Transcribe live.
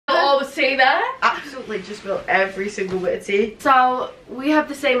much tea there. Absolutely just spilled every single bit of tea. So we have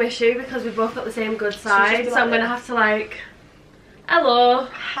the same issue because we both got the same good side. So I'm gonna have to like, hello.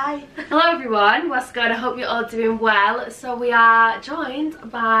 Hi. Hello everyone, what's good? I hope you're all doing well. So we are joined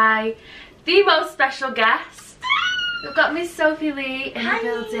by the most special guest. We've got Miss Sophie Lee in the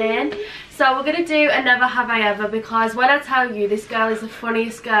building. So we're gonna do a Never Have I Ever, because when I tell you this girl is the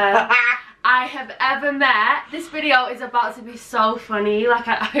funniest girl I have ever met, this video is about to be so funny. Like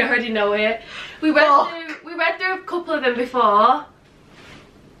I already know it. We read through a couple of them before.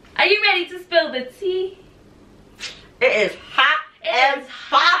 Are you ready to spill the tea? It is hot. It's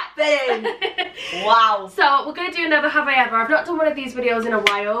popping. Wow. So we're gonna do a Never Have I Ever. I've not done one of these videos in a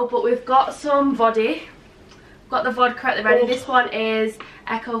while, but we've got some vodka. Got the vodka at the ready. This one is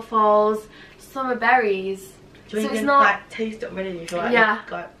Echo Falls Summer Berries. So it's not like taste it already. Like, yeah.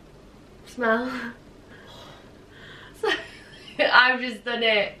 Like, smell. So, I've just done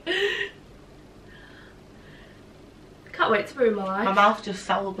it. Can't wait to ruin my life. My mouth just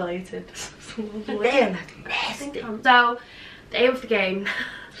salivated. Damn, that's nasty. So the aim of the game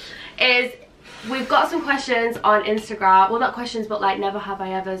is, we've got some questions on Instagram. Well, not questions, but like Never Have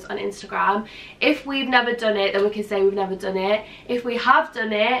I Ever's on Instagram. If we've never done it, then we can say we've never done it. If we have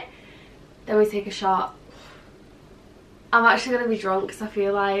done it, then we take a shot. I'm actually going to be drunk because I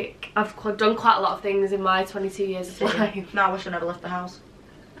feel like I've done quite a lot of things in my 22 years of life. No, I wish I never left the house.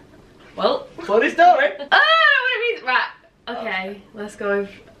 Well, funny story. I don't know what it means. Right, okay, let's go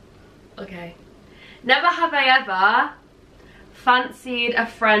with, okay. Never have I ever fancied a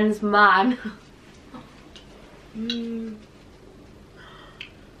friend's man.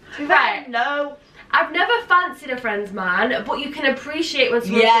 Right. No. I've never fancied a friend's man, but you can appreciate when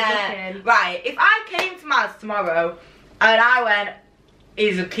someone's good looking. Right, if I came to Mads tomorrow and I went,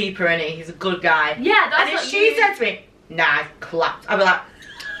 he's a keeper, innit? He's a good guy. Yeah, that's and what if she said to me, nah, I've clapped, I'd be like,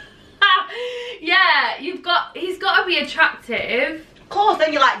 yeah, he's got to be attractive. of course,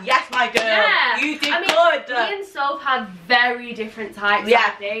 then you're like, yes, my girl, yeah. you did good. Me and Soph have very different types, yeah,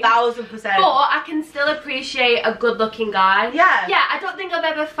 I think. 1000%. But I can still appreciate a good looking guy. Yeah. Yeah, I don't think I've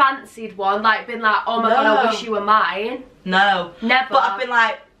ever fancied one, like been like, oh my god, I wish you were mine. No. Never. But I've been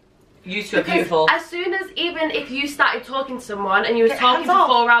like, you two are beautiful. As soon as, even if you started talking to someone and you was talking for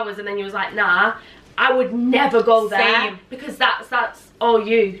 4 hours and then you was like, nah, I would never go there. Same. Because that's all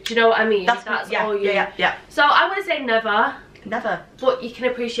you. Do you know what I mean? That's yeah, all you. Yeah. So I'm going to say never. Never. But you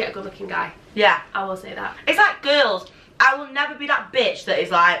can appreciate a good looking guy. Yeah. I will say that. It's like girls. I will never be that bitch that is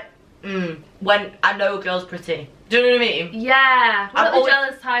like, when I know a girl's pretty. Do you know what I mean? Yeah. We're not the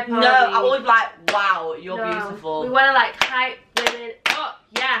jealous type, are we? I'm always like, wow, you're beautiful. We want to like hype women. Oh,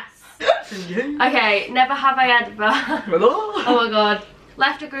 yes. Okay, never have I ever. Oh my god.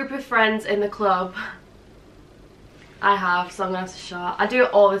 Left a group of friends in the club. I have, so I'm gonna have to shot. I do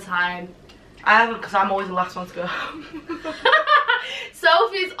it all the time. I haven't, because I'm always the last one to go.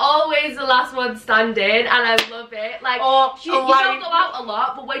 Sophie's always the last one standing, and I love it. Like, you don't go out a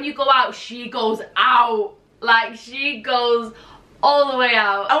lot, but when you go out, she goes out. Like, she goes all the way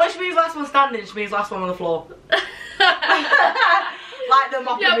out. And when she means last one standing, she means last one on the floor. Like the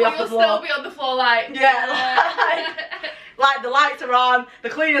mopping me off the floor. Yeah, but you'll still be on the floor like... Yeah, like the lights are on, the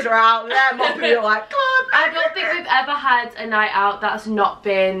cleaners are out, they're mopping you like, come on. I don't think we've ever had a night out that's not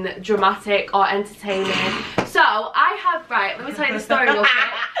been dramatic or entertaining. So, I have, right, let me tell you the story real quick.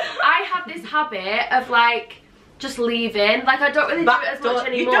 I have this habit of like, just leaving. Like, I don't really do it as much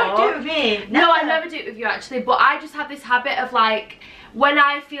anymore. You don't do it with me. Never. No, I never do it with you actually, but I just have this habit of like, when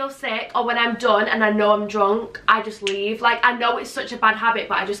I feel sick or when I'm done and I know I'm drunk, I just leave. Like, I know it's such a bad habit,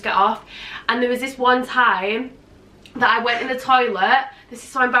 but I just get off. And there was this one time that I went in the toilet. This is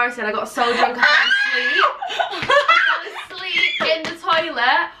so embarrassing. I got so drunk I fell asleep. I fell asleep in the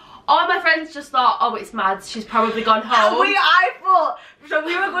toilet. All my friends just thought, oh, it's Mads. She's probably gone home. I thought, so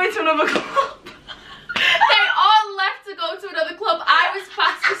we were going to another club. They all left to go to another club. I was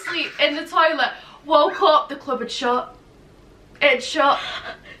fast asleep in the toilet. Woke up, the club had shut. It shut.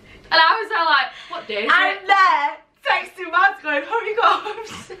 And I was there like, what day is it? I'm there texting Mads going, hope you got home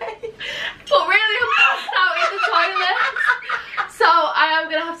safe. But really, I'm passed out in the toilet. So I am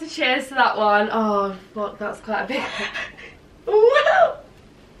going to have to cheers to that one. Oh, fuck, that's quite a big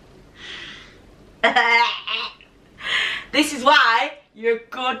This is why you're a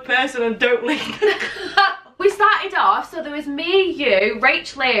good person and don't leave the club. We started off, so there was me, you,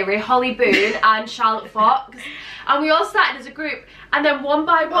 Rach Leary, Holly Boone and Charlotte Fox. And we all started as a group. And then one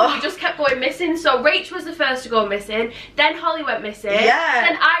by one, we just kept going missing. So Rach was the first to go missing. Then Holly went missing. Yeah.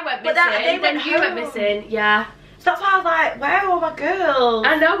 Then I went missing. Then you went missing. Yeah. So that's why I was like, where are all my girls?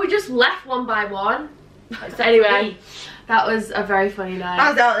 I know, we just left one by one. So anyway, that was a very funny night.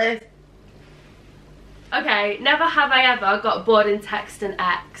 How's that this? Okay, never have I ever got bored and text an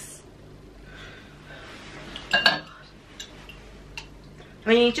ex. I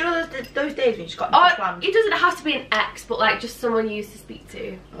mean, do you know those days when you just got planned? It doesn't have to be an ex, but like just someone you used to speak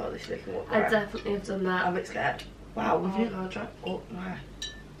to. Oh, this is making what? I definitely have done that. I'm a bit scared. Wow, we've never why?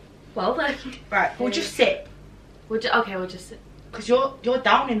 Well then. Right, we'll just sit. We'll just sit. Because you're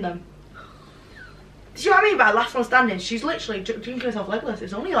down in them. Do you know what I mean by last one standing? She's literally drinking herself legless.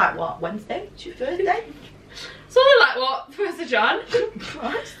 It's only like, what, Wednesday? Thursday? It's only like, what, 1st of Jan?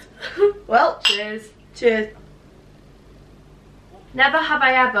 Christ. Well, cheers. Cheers. Never have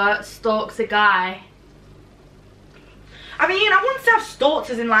I ever stalked a guy. I mean, I wouldn't say I've stalked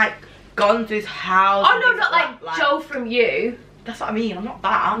as in like gone through his house. Oh no, not like Joe from You. That's what I mean, I'm not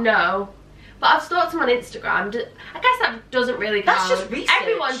that. No. But I've stalked him on Instagram. I guess that doesn't really count. That's just research.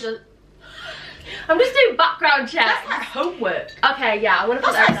 Everyone does. I'm just doing background checks. That's like homework. Okay, yeah, I want to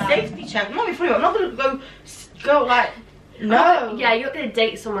put that That's like down. safety check. I'm not being funny, I'm not going to go like, no. Yeah, you're not going to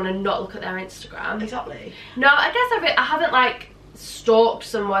date someone and not look at their Instagram. Exactly. No, I guess I haven't like stalked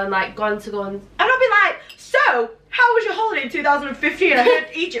someone, like gone and... I've not been like, so, how was your holiday in 2015? I heard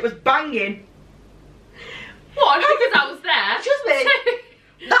Egypt was banging. What? Because I was there. Trust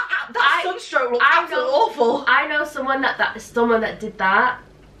me. That sunstroke looked absolutely awful. I know someone that did that.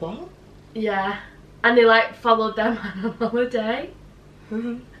 What? Yeah. And they like followed them on holiday.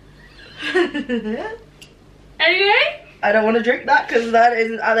 Anyway. I don't want to drink that because that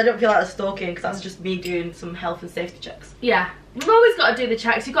isn't. I don't feel like that's stalking because that's just me doing some health and safety checks. Yeah. We've always got to do the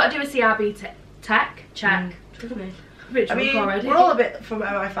checks. You've got to do a CRB check. I mean, already. we're all a bit from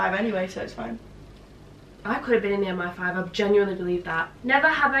MI5 anyway, so it's fine. I could have been in the MI5. I genuinely believe that. Never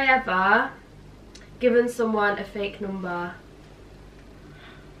have I ever given someone a fake number.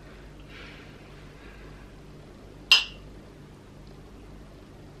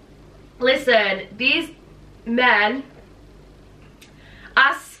 Listen, these men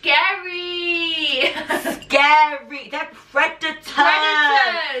are scary. Scary. They're predators.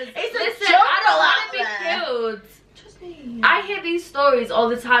 It's Listen, a jungle I don't out want to be there. killed. Trust me. I hear these stories all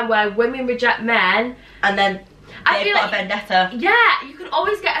the time where women reject men. And then they've got a vendetta. Yeah, you can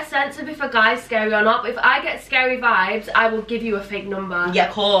always get a sense of if a guy's scary or not. But if I get scary vibes, I will give you a fake number. Yeah,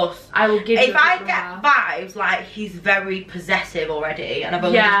 of course. I will give you a fake number. If I get vibes like he's very possessive already and I've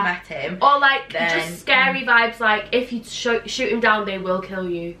only just met him. Or like then, just scary vibes like if you shoot him down, they will kill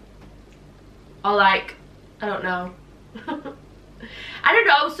you. Or like, I don't know. I don't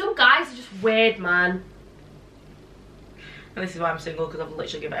know, some guys are just weird, man. And this is why I'm single, because I've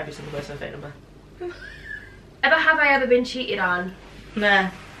literally given every single person a fake number. Have I ever been cheated on? Nah.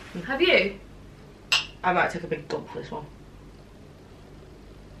 Have you? I might take a big gulp for this one.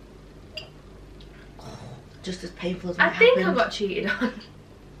 Just as painful as when it happened. I think I got cheated on.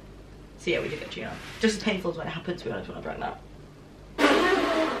 So yeah, we did get cheated on. Just as painful as when it happened, to be honest, when I drank that.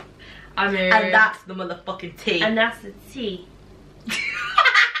 I mean... And that's the motherfucking tea. And that's the tea.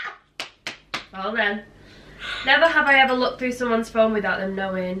 Well then. Never have I ever looked through someone's phone without them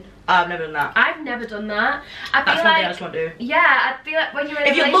knowing. I've never done that. I've never done that. I feel that's like, one thing I just want to do. Yeah, I feel like when you're in a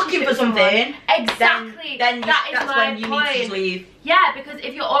if you're looking for something, exactly, then that's when you point. need to just leave. Yeah, because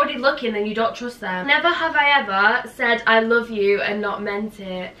if you're already looking, then you don't trust them. Never have I ever said I love you and not meant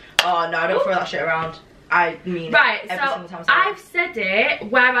it. Oh no, I don't throw that shit around. I mean, right, every so single time I've said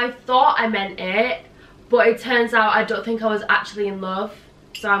it where I thought I meant it, but it turns out I don't think I was actually in love.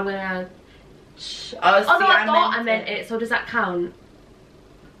 So I'm gonna... Although I thought I meant it, so does that count?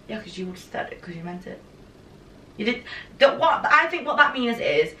 Yeah, because you said it because you meant it. You did. I think what that means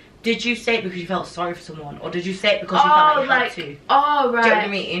is, did you say it because you felt sorry for someone, or did you say it because you felt like you had to? Oh, right. Do you know what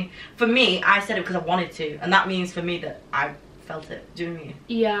I mean? For me, I said it because I wanted to, and that means for me that I felt it. Do you know what I mean?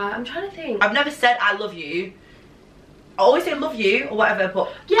 Yeah, I'm trying to think. I've never said I love you. I always say love you or whatever,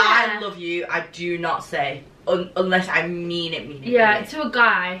 but yeah. I love you, I do not say. Unless I mean it, Yeah, to a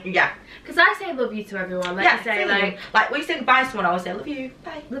guy. Yeah. Because I say love you to everyone. Like you say, like when you say goodbye to someone, I always say love you,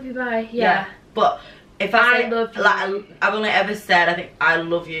 bye. Love you, bye. Yeah. But if I say, love you. like, I've only ever said, I think, I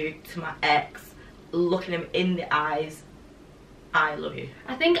love you to my ex, looking him in the eyes, I love you.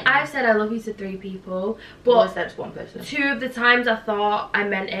 I think I've said I love you to 3 people, but I said to one person. 2 of the times I thought I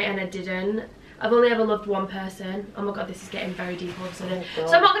meant it and I didn't. I've only ever loved one person. Oh my god, this is getting very deep all of a sudden.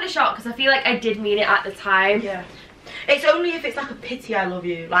 So I'm not going to shock because I feel like I did mean it at the time. Yeah. It's only if it's like a pity I love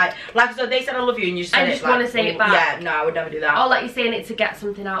you. Like so they said I love you and you said I just want to say it back. Yeah, no, I would never do that. Or like you're saying it to get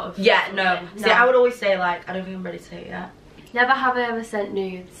something out of Yeah, something. no. See, I would always say like, I don't think I'm ready to say it yet. Never have I ever sent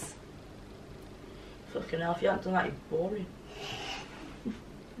nudes. Fucking hell, if you haven't done that, you're boring.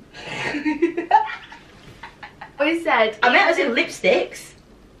 We said... I meant as in lipsticks.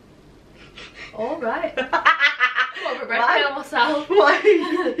 Oh. right. What, regret on myself. Why?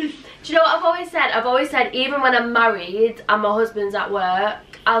 Do you know what I've always said? I've always said, even when I'm married and my husband's at work,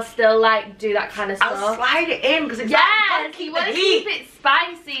 I'll still like do that kind of stuff. I'll slide it in because it's yes, you want to keep it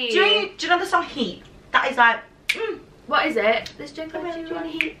spicy. Do you know the song Heat? That is like, what is it? This drink I really want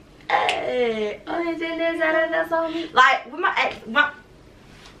to heat. Only thing is that's all me. Like with my ex,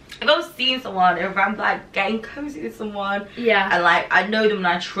 if I was seeing someone, if I'm like getting cozy with someone, yeah, and like I know them and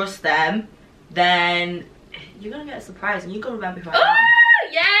I trust them, then you're gonna get a surprise and you're gonna remember who I am. Oh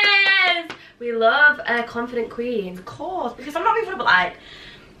yes, we love a confident queen. Of course, because I'm not even but like,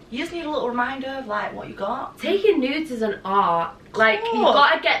 you just need a little reminder of like what you got. Taking nudes is an art. Like you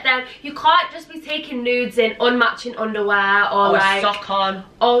gotta get them. You can't just be taking nudes in unmatching underwear or like a sock on.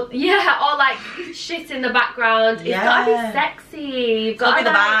 Or yeah, or like shit in the background. Yeah. It's gotta be sexy. You've gotta be the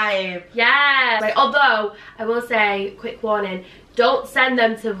vibe. Yeah. Like, although I will say, quick warning. Don't send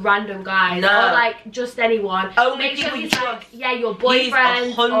them to random guys or like just anyone. Only make people sure you he's trust. like, yeah, your boyfriend.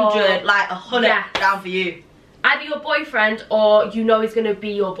 He's 100, like 100 yeah, down for you. Either your boyfriend or you know he's gonna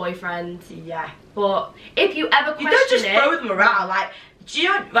be your boyfriend. Yeah. But if you ever question you don't just it, throw them around. Like, do you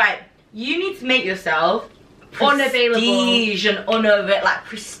know? Right. You need to make yourself unavailable. Prestige and unavailable, like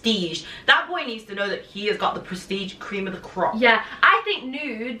prestige. That boy needs to know that he has got the prestige cream of the crop. Yeah, I think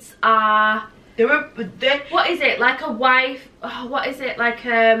nudes are. What is it, like a wife? Oh, what is it, like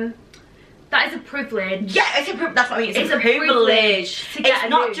that is a privilege. Yeah, it's a that's what I mean. It's a privilege to get it's a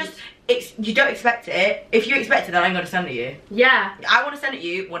not nude. just. It's you don't expect it. If you expect it, then I'm gonna send it you. Yeah. I want to send it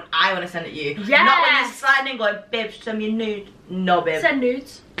you when I want to send it you. Yeah. Not when you're sliding in going, babe, send me a nude. No, babe. Send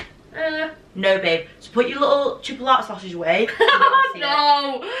nudes. No, babe. So put your little chipolata sausage away.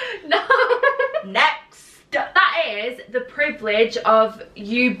 No. Next. That is the privilege of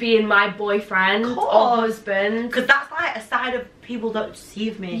you being my boyfriend or husband. Because that's like a side of people don't see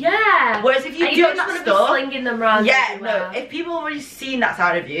of me. Yeah. Whereas if you do that stuff, slinging them around. Yeah, everywhere. no. If people have already seen that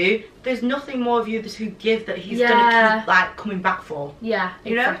side of you, there's nothing more of you who give that he's gonna keep like coming back for. Yeah,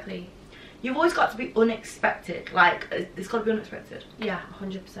 exactly. You know? You've always got to be unexpected. Like it's got to be unexpected. Yeah,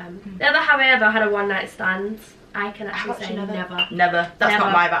 100%. Never have I ever had a one night stand. I can actually say never. Never. That's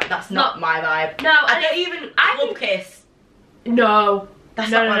not my vibe. That's not my vibe. No, I don't even club kiss. No.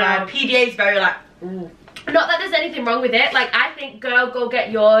 That's not my vibe. PDA is very like, ooh. Not that there's anything wrong with it. Like, I think, girl, go get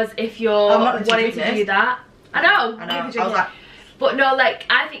yours if you're wanting to do that. I know. I was like, but no, like,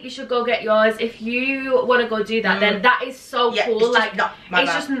 I think you should go get yours. If you want to go do that, then that is so cool. It's like, not my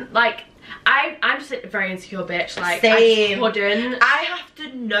it's just like, I'm just a very insecure bitch. Like, same. I just couldn't. I have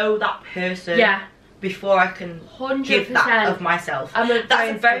to know that person. Yeah. Before I can 100%. give that of myself.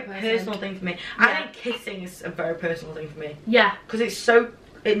 That's a very personal thing for me. Yeah. I think kissing is a very personal thing for me. Yeah. Because it's so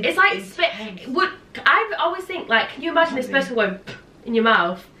it's like I always think, like, can you imagine this person going in your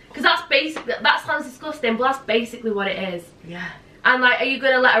mouth? Because that's basically, that sounds disgusting, but that's basically what it is. Yeah. And like, are you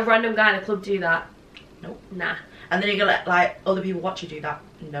gonna let a random guy in a club do that? Nope. Nah. And then you're gonna let like other people watch you do that?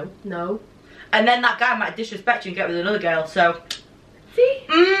 No. No. And then that guy might disrespect you and get with another girl, so see?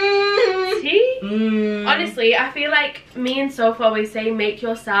 See? Honestly, I feel like me and Sophie always say make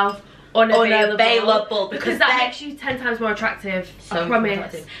yourself unavailable because that makes you 10 times more attractive. I promise.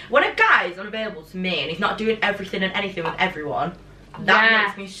 Attractive. When a guy is unavailable to me and he's not doing everything and anything with everyone, that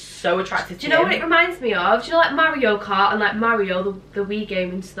makes me so attractive to him. Do you know what it reminds me of? Do you know like Mario Kart and like Mario, the Wii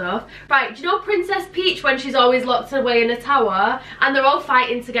game and stuff? Right, do you know Princess Peach when she's always locked away in a tower and they're all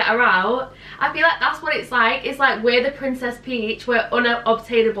fighting to get her out? I feel like that's what it's like. It's like we're the Princess Peach, we're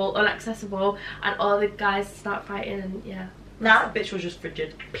unobtainable, inaccessible, and all the guys start fighting and yeah. Nah, that bitch was just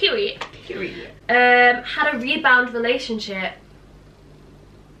frigid. Period. Period. Had a rebound relationship.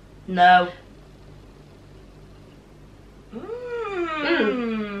 No.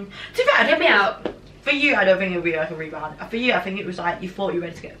 To be fair, Get me out. For you, I don't think it would be like a rebound. For you, I think it was like you thought you were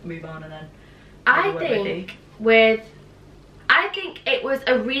ready to move on and then. I think it was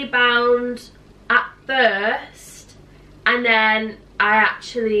a rebound at first, and then I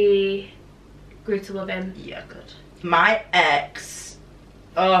actually grew to love him. Yeah, good. My ex,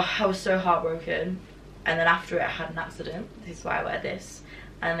 oh, I was so heartbroken, and then after it, I had an accident. This is why I wear this.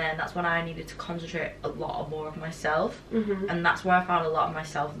 And then that's when I needed to concentrate a lot more of myself, and that's where I found a lot of my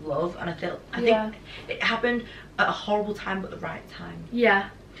self-love. And I think it happened at a horrible time, but the right time. Yeah.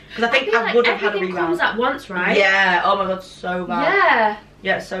 Because I think I would have had a rebound. Everything comes at once, right? Yeah. Oh my god, so bad. Yeah.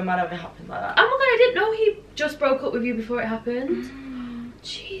 Yeah, it's so mad if it happened like that. Oh my god, I didn't know he just broke up with you before it happened.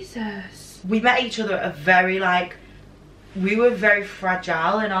 Jesus. We met each other at a very like, we were very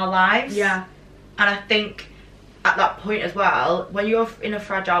fragile in our lives. Yeah. And I think at that point as well, when you're in a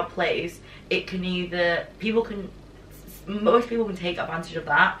fragile place, it can either, people can most people can take advantage of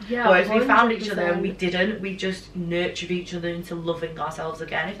that. Yeah, whereas we found each 100%. other and we didn't. We just nurtured each other into loving ourselves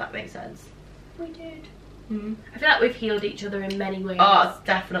again, if that makes sense. We did. Mm. I feel like we've healed each other in many ways. Oh,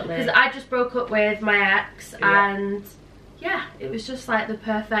 definitely. Because I just broke up with my ex, and yeah, it was just like the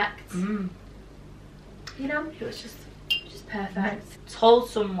perfect. You know, it was just perfect. Told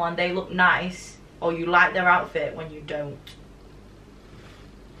someone they look nice or you like their outfit when you don't.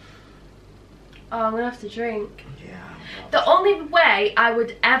 Oh, I'm gonna have to drink. Yeah. The only way I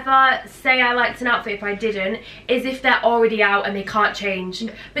would ever say I liked an outfit if I didn't is if they're already out and they can't change,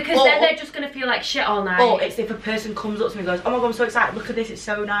 because then they're just gonna feel like shit all night. Or it's if a person comes up to me and goes, oh my god, I'm so excited, look at this, it's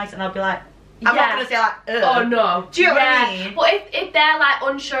so nice, and I'll be like, I'm not gonna say like, ugh. Oh no. Do you know what I mean? But if they're like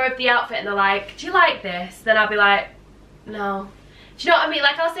unsure of the outfit and they're like, do you like this? Then I'll be like, no. Do you know what I mean?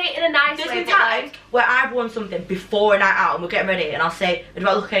 Like, I'll say it in a nice way. There's been times where I've worn something before a night out and we're getting ready, and I'll say, do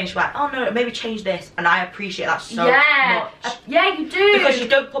I look okay? And she's like, oh no, maybe change this, and I appreciate that so much. Yeah, you do. Because you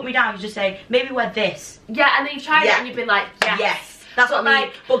don't put me down, you just say, maybe wear this. Yeah, and then you've tried it and you've been like, yes. That's what I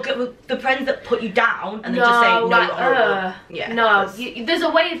mean. But the friends that put you down and then just say, no, like, you're horrible. Yeah. No, there's a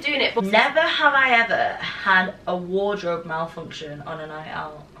way of doing it. But never have I ever had a wardrobe malfunction on a night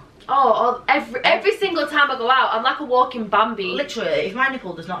out. Oh, every single time I go out, I'm like a walking Bambi. Literally, if my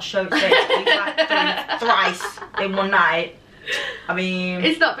nipple does not show its face like thrice in one night, I mean,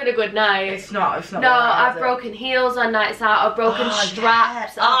 it's not been a good night. It's not. No, I've broken heels on nights out. I've broken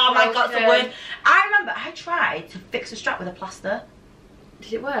straps. Yeah. Oh my god, it's the worst. I remember I tried to fix a strap with a plaster.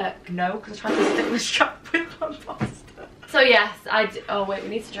 Did it work? No, because I tried to stick the strap with one plaster. So yes, I did. Oh wait, we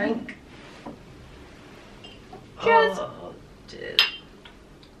need to drink. Cheers. Oh, dear.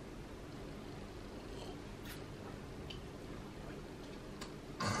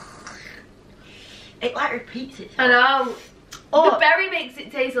 It like repeats itself. I know. Oh. The berry makes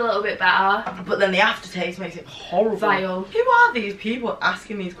it taste a little bit better. But then the aftertaste makes it horrible. Vile. Who are these people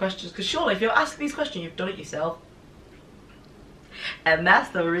asking these questions? Because surely if you're asking these questions, you've done it yourself. And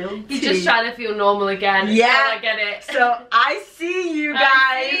that's the real tea. He's just trying to feel normal again. Yeah. I get it. So I see you guys.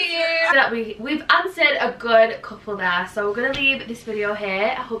 I see you. We've answered a good couple there. So we're going to leave this video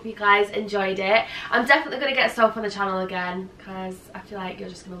here. I hope you guys enjoyed it. I'm definitely going to get Soph on the channel again, because I feel like you're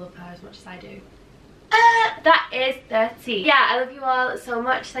just going to love her as much as I do. That is the tea. Yeah, I love you all so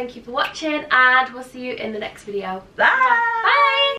much. Thank you for watching, and we'll see you in the next video. Bye. Bye.